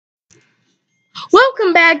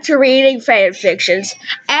Welcome back to Reading Fanfictions.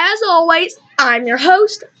 As always, I'm your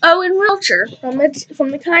host, Owen Wilcher from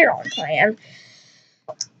the Chiron clan.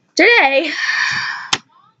 Today,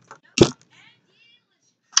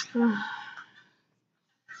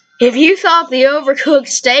 if you thought the overcooked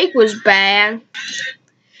steak was bad,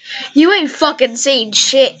 you ain't fucking seen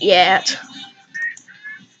shit yet.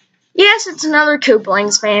 Yes, it's another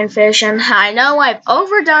Koopalings fanfiction. I know I've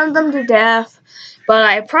overdone them to death, but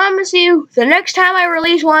I promise you, the next time I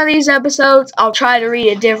release one of these episodes, I'll try to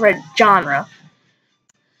read a different genre.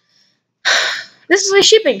 This is a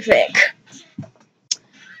shipping fic.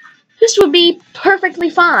 This would be perfectly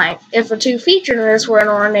fine if the two featured in this were an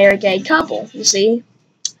ordinary gay couple, you see.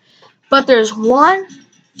 But there's one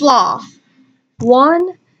flaw.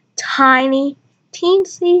 One tiny,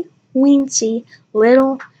 teensy, weensy,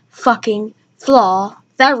 little fucking flaw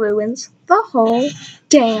that ruins the whole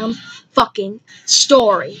damn fucking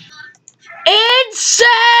story. Incest!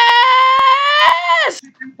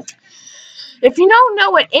 If you don't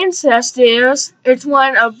know what incest is, it's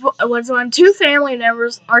when two family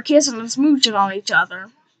members are kissing and smooching on each other.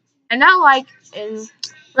 And not like in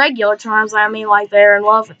regular terms, I mean like they're in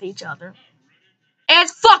love with each other. And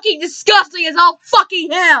it's fucking disgusting as all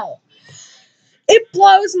fucking hell! It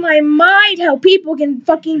blows my mind how people can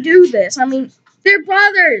fucking do this. I mean, they're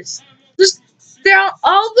brothers.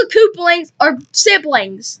 All the Koopalings are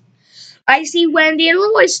siblings. I see Wendy and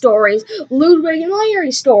Roy stories, Ludwig and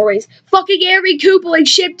Larry stories, fucking every Koopaling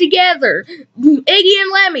ship together. Iggy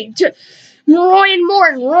and Lemmy, Roy and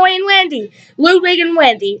Morton, Roy and Wendy, Ludwig and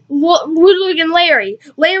Wendy, Ludwig and Larry,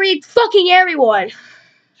 Larry fucking everyone.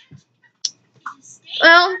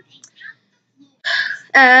 Well,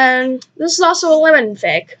 and this is also a lemon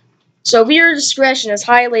fic. So viewer discretion is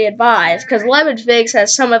highly advised, because lemon fics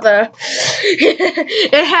has some of the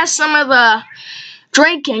it has some of the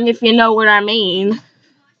drinking, if you know what I mean.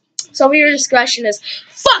 So viewer discretion is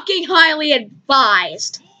fucking highly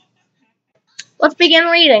advised. Let's begin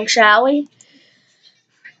reading, shall we?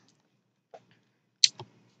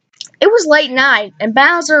 It was late night, and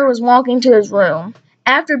Bowser was walking to his room.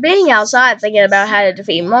 After being outside thinking about how to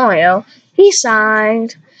defeat Mario, he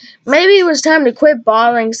sighed. Maybe it was time to quit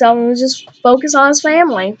bothering himself and just focus on his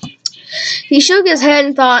family. He shook his head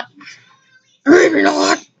and thought, maybe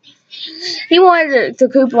not. He wanted the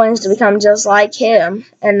Koopalings to become just like him,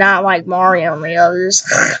 and not like Mario and the others.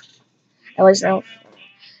 At least no.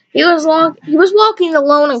 He was walking the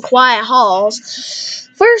lone and quiet halls.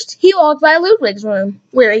 First, he walked by Ludwig's room,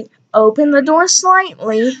 where he opened the door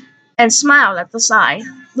slightly and smiled at the sight.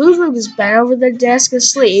 Ludwig was bent over the desk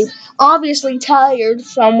asleep, obviously tired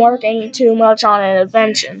from working too much on an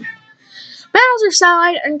invention. Bowser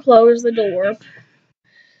sighed and closed the door.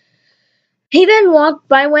 He then walked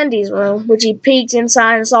by Wendy's room, which he peeked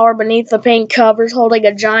inside and saw her beneath the pink covers holding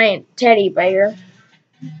a giant teddy bear.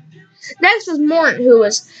 Next was Morton, who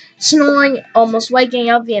was snoring, almost waking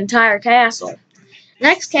up the entire castle.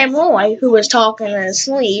 Next came Roy, who was talking in his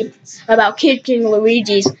sleep about kicking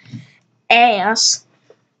Luigi's ass.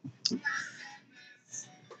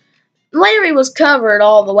 Larry was covered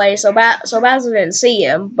all the way, so Bowser didn't see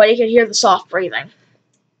him, but he could hear the soft breathing.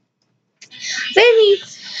 Then he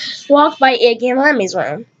walked by Iggy and Lemmy's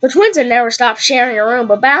room. The twins had never stopped sharing a room,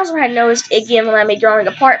 but Bowser had noticed Iggy and Lemmy growing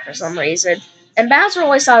apart for some reason, and Bowser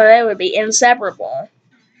always thought that they would be inseparable.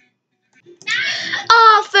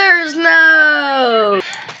 Author's note!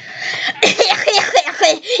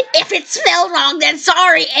 If it's spelled wrong, then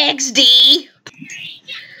sorry, XD.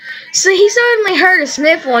 So he suddenly heard a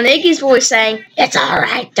sniffle and Iggy's voice saying, it's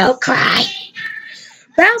alright, don't cry.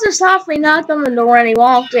 Bowser softly knocked on the door and he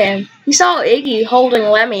walked in. He saw Iggy holding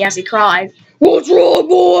Lemmy as he cried. What's wrong,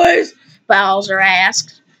 boys? Bowser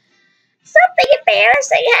asked. Something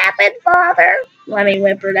embarrassing happened, Father, Lemmy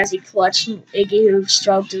whimpered as he clutched Iggy, who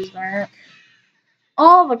stroked his back.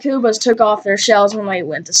 All the Koopas took off their shells when they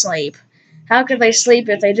went to sleep. How could they sleep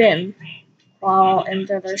if they didn't crawl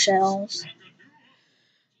into their shells?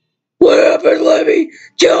 What happened, Lemmy?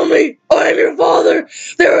 Tell me. I am your father.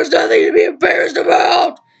 There is nothing to be embarrassed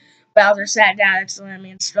about. Bowser sat down next to Lemmy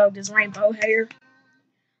and stroked his rainbow hair.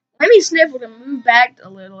 Lemmy sniffled and moved back a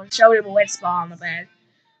little and showed him a wet spot on the bed.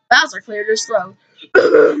 Bowser cleared his throat.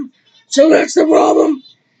 So that's the problem?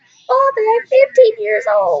 Father, I'm 15 years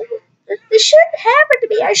old. This shouldn't happen to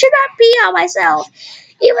me. I should not pee on myself.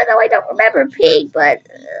 Even though I don't remember peeing, but...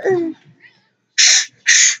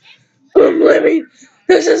 Shh. Lemmy,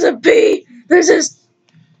 this isn't pee. This is...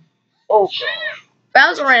 Oh, God.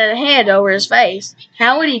 Bowser ran a hand over his face.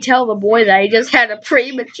 How would he tell the boy that he just had a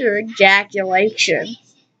premature ejaculation?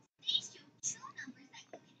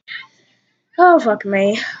 Oh, fuck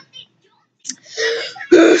me.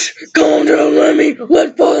 Calm down, Lemmy.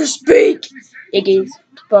 Let father speak. Iggy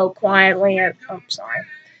spoke quietly.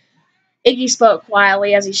 Iggy spoke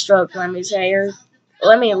quietly as he stroked Lemmy's hair.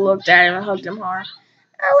 Lemmy looked at him and hugged him hard.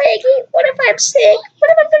 Oh, Iggy, what if I'm sick?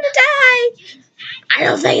 What if I'm gonna die? I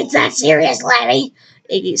don't think it's that serious, Lemmy,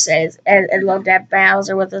 Iggy says, and looked at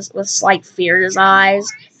Bowser with slight fear in his eyes.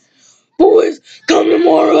 Boys, come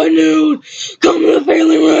tomorrow at noon. Come to the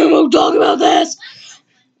family room. We'll talk about this.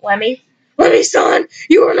 Lemmy, son,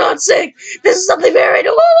 you are not sick. This is something very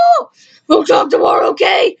normal. We'll talk tomorrow,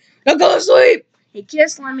 okay? Now go to sleep. He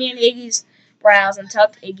kissed Lemmy and Iggy's brows and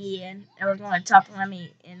tucked Iggy in, and was going to tuck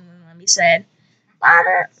Lemmy in when Lemmy said,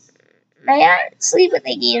 Father, may I sleep with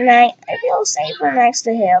Iggy tonight? I feel safer next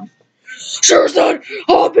to him. Sure, son.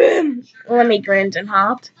 Hop in. Lemmy grinned and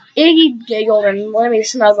hopped. Iggy giggled and Lemmy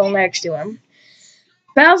snuggled next to him.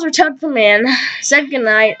 Bowser tucked them in, said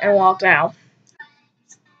goodnight, and walked out.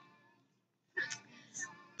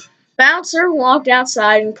 Bowser walked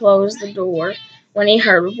outside and closed the door when he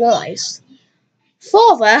heard a voice.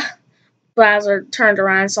 Father! Bowser turned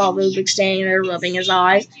around and saw Ludwig standing there rubbing his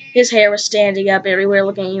eyes. His hair was standing up everywhere,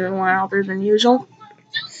 looking even wilder than usual.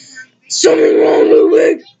 Something wrong,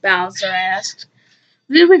 Ludwig? Bowser asked.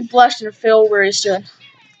 Ludwig blushed and fell where he stood.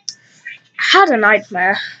 I had a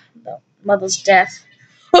nightmare about Mother's death.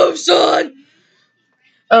 Oh, son!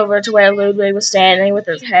 Over to where Ludwig was standing with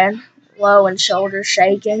his head low and shoulders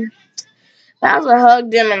shaking. Bowser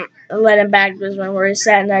hugged him and led him back to his room where he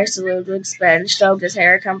sat next to Ludwig's bed and stroked his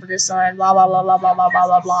hair, comforted his son, blah, blah, blah, blah, blah, blah, blah,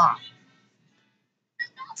 blah, blah.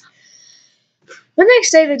 The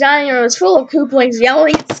next day, the dining room was full of Koopalings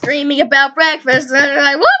yelling and screaming about breakfast. And they're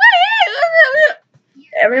like,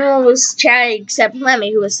 everyone was chatting except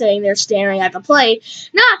Lemmy, who was sitting there staring at the plate,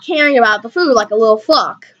 not caring about the food like a little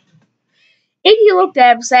fuck. Iggy looked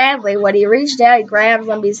at him sadly. When he reached out, he grabbed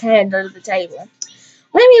Lemmy's hand under the table.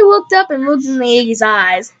 Lemmy looked up and looked in Iggy's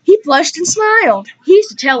eyes. He blushed and smiled. He used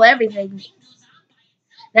to tell everything.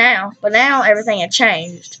 But now everything had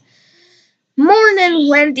changed. Morning,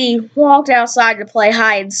 Wendy walked outside to play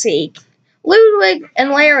hide and seek. Ludwig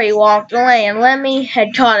and Larry walked away, and Lemmy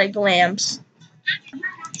had caught a glimpse.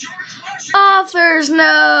 Author's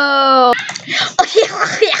note.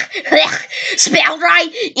 Spelled right?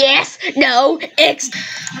 Yes. No.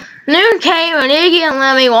 Noon came and Iggy and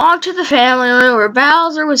Lemmy walked to the family room where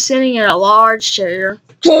Bowser was sitting in a large chair.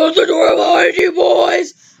 Close the door behind you,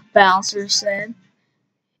 boys, Bowser said.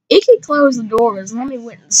 Iggy closed the door as Lemmy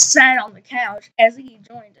went and sat on the couch as Iggy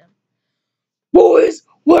joined him. Boys,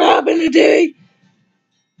 what happened today?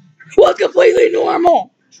 Was completely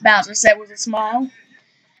normal, Bowser said with a smile.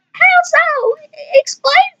 How so?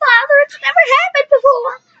 Explain, Father. It's never happened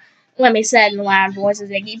before, Lemmy said in a loud voice as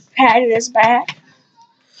Iggy patted his back.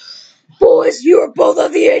 Boys, you are both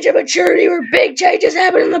of the age of maturity where big changes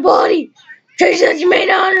happen in the body. Changes that you may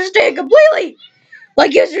not understand completely.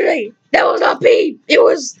 Like yesterday, that was not pee. It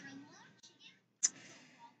was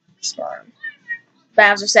sperm,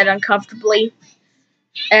 Bowser said uncomfortably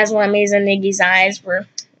as Lemmy's and Iggy's eyes were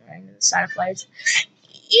right to the side of plates.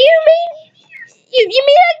 You mean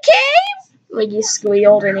I came? Iggy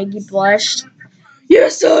squealed and Iggy blushed.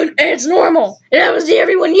 Yes, son, and it's normal. It happens to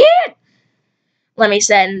everyone yet, Lemmy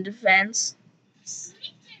said in defense.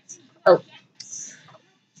 Oh.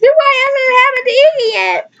 Then why hasn't it happened to Iggy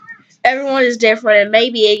yet? Everyone is different, and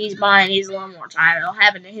maybe Iggy's body needs a little more time. It'll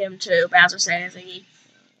happen to him, too, Bowser said as Iggy.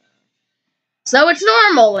 So it's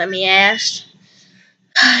normal, Lemmy asked.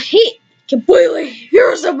 Completely.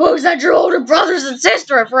 Here are some books that your older brothers and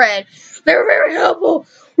sister have read. They're very helpful.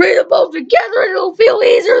 Read them both together and it'll feel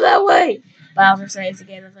easier that way, Bowser said as he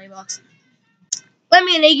gave the 3 books.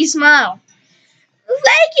 Lemmy and Iggy smiled.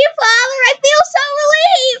 Thank you, Father. I feel so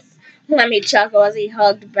relieved. Lemmy chuckled as he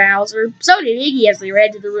hugged Bowser. So did Iggy as they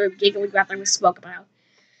read to the room, giggling about what they spoke about.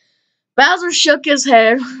 Bowser shook his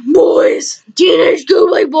head. Boys, teenage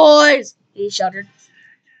Koopling boys, he shuddered.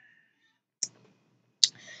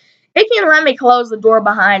 Iggy and Lemmy closed the door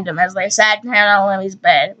behind them as they sat down on Lemmy's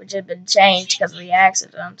bed, which had been changed because of the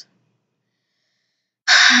accident.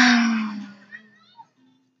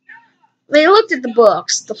 They looked at the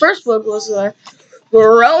books. The first book was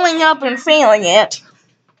Growing Up and Feeling It.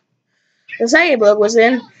 The second book was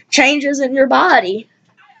in Changes in Your Body.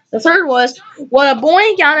 The third was What a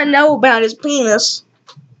Boy Gotta Know About His Penis.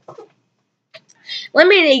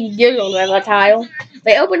 Lemmy and Iggy giggled at the title.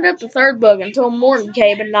 They opened up the third book until Morton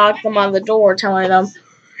came and knocked them on the door, telling them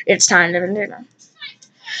it's time to dinner.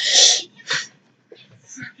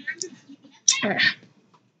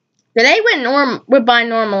 The day went by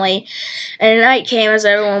normally, and the night came as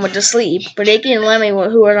everyone went to sleep. But Iggy and Lemmy,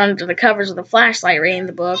 who were under the covers of the flashlight, reading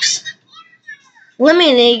the books.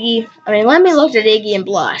 Lemmy looked at Iggy and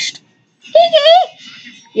blushed.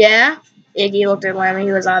 Iggy! Yeah? Iggy looked at Lemmy,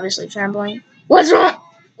 who was obviously trembling. What's wrong?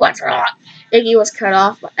 What's wrong? Iggy was cut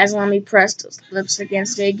off as Lemmy pressed his lips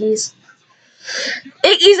against Iggy's.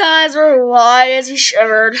 Iggy's eyes were wide as he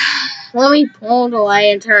shivered. Lemmy pulled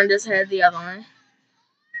away and turned his head the other way.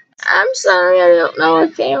 I'm sorry, I don't know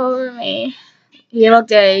what came over me. He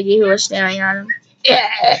looked at Iggy, who was staring at him.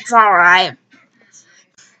 Yeah, it's alright.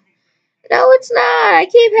 No, it's not. I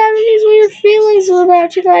keep having these weird feelings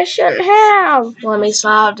about you that I shouldn't have. Lemmy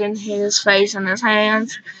sobbed and hid his face in his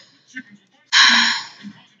hands.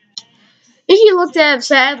 Iggy looked at him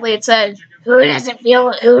sadly and said, Who said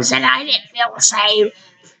I didn't feel the same?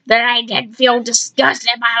 That I didn't feel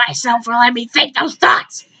disgusted by myself for letting me think those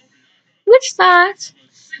thoughts? Which thoughts?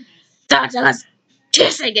 Thoughts of us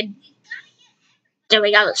kissing and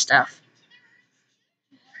doing other stuff.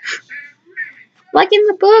 Like in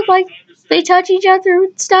the book, like they touch each other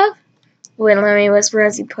and stuff. Lemmy whispered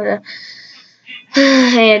as he put a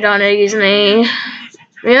hand on Iggy's knee.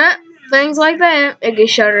 Yeah, things like that. Iggy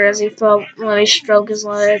shuddered as he felt Lemmy stroke his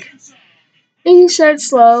leg. Iggy said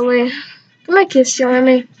slowly, Can I kiss you,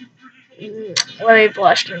 Lemmy? Lemmy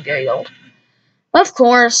blushed and giggled. Of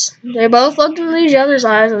course. They both looked into each other's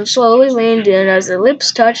eyes and slowly leaned in as their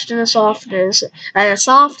lips touched in a soft,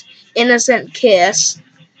 innocent kiss.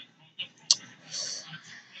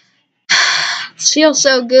 This feels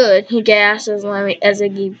so good, he gasped as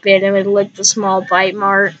Iggy bit him and licked the small bite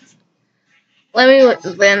mark. Lemmy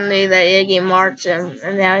then knew that Iggy marked him,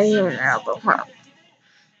 and now he went out the hump.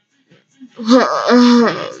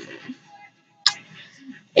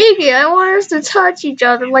 Iggy, I want us to touch each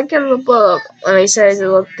other like in the book, Lemmy said as he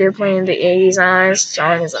looked deeply into Iggy's eyes,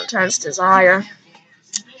 showing his intense desire.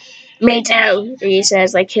 Me too, Iggy said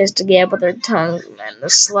as they kissed together with their tongues in a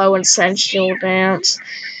slow and sensual dance.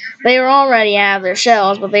 They were already out of their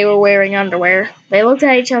shells, but they were wearing underwear. They looked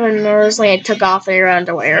at each other nervously and took off their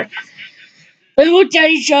underwear. They looked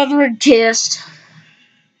at each other and kissed.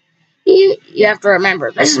 You have to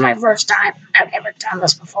remember, this is my first time. I've never done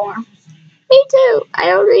this before. Me too. I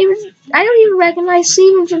don't even recognize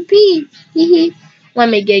semen from pee. Hee.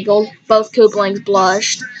 Lemmy giggled. Both Kooplings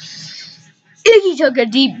blushed. Iggy took a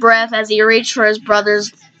deep breath as he reached for his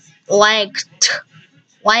brother's hoot.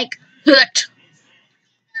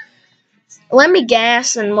 Lemmy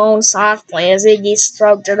gasped and moaned softly as Iggy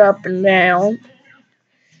stroked it up and down.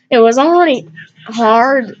 It was already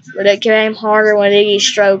hard, but it became harder when Iggy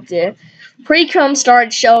stroked it. Pre-cum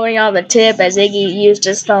started showing on the tip as Iggy used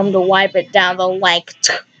his thumb to wipe it down the length.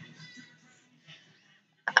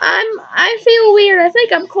 I feel weird. I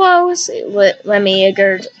think I'm close, Lemmy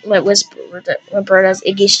whispered as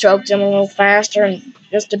Iggy stroked him a little faster and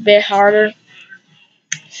just a bit harder.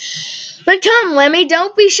 But come, Lemmy,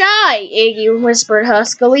 don't be shy, Iggy whispered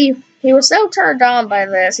huskily. He was so turned on by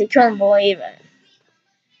this, he couldn't believe it.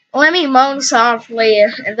 Lemmy moaned softly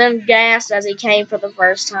and then gasped as he came for the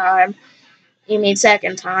first time. You mean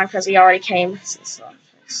second time, because he already came.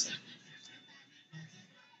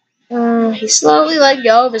 He slowly let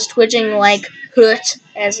go of his twitching hoot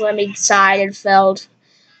as Lemmy sighed and fell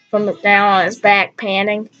from down on his back,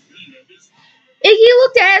 panting. Iggy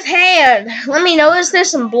looked at his hand. Lemmy noticed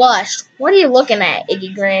this and blushed. What are you looking at?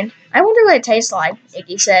 Iggy grinned. I wonder what it tastes like,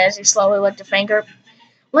 Iggy said as he slowly licked a finger.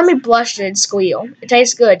 Lemmy blushed and squealed. It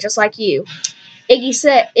tastes good, just like you. Iggy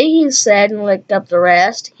said and licked up the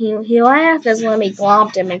rest. He laughed as Lemmy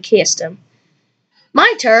glomped him and kissed him.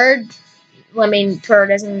 My turd, Lemmy purred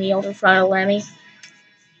as he kneeled in front of Lemmy.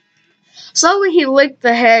 Slowly he licked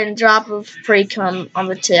the head and drop of pre-cum on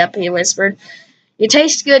the tip, he whispered. You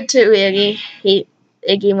taste good too, Iggy.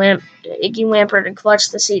 Iggy whimpered and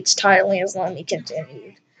clutched the seats tightly as Lemmy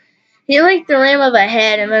continued. He licked the rim of the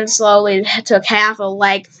head and then slowly took half a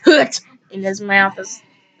hoot in his mouth as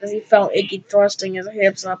he felt Iggy thrusting his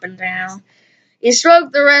hips up and down. He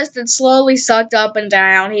stroked the rest and slowly sucked up and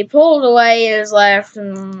down. He pulled away his left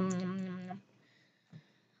and...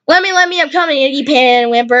 Lemmy, I'm coming, Iggy panted and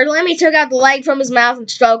whimpered. Lemmy took out the leg from his mouth and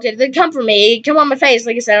stroked it. Then come for me. Come on my face,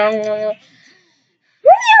 like I said.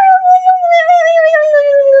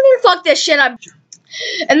 Fuck this shit up.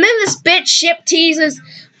 And then this bitch ship teases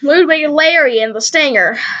Ludwig and Larry and the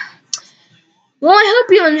Stinger. Well, I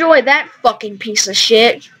hope you enjoyed that fucking piece of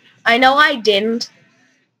shit. I know I didn't.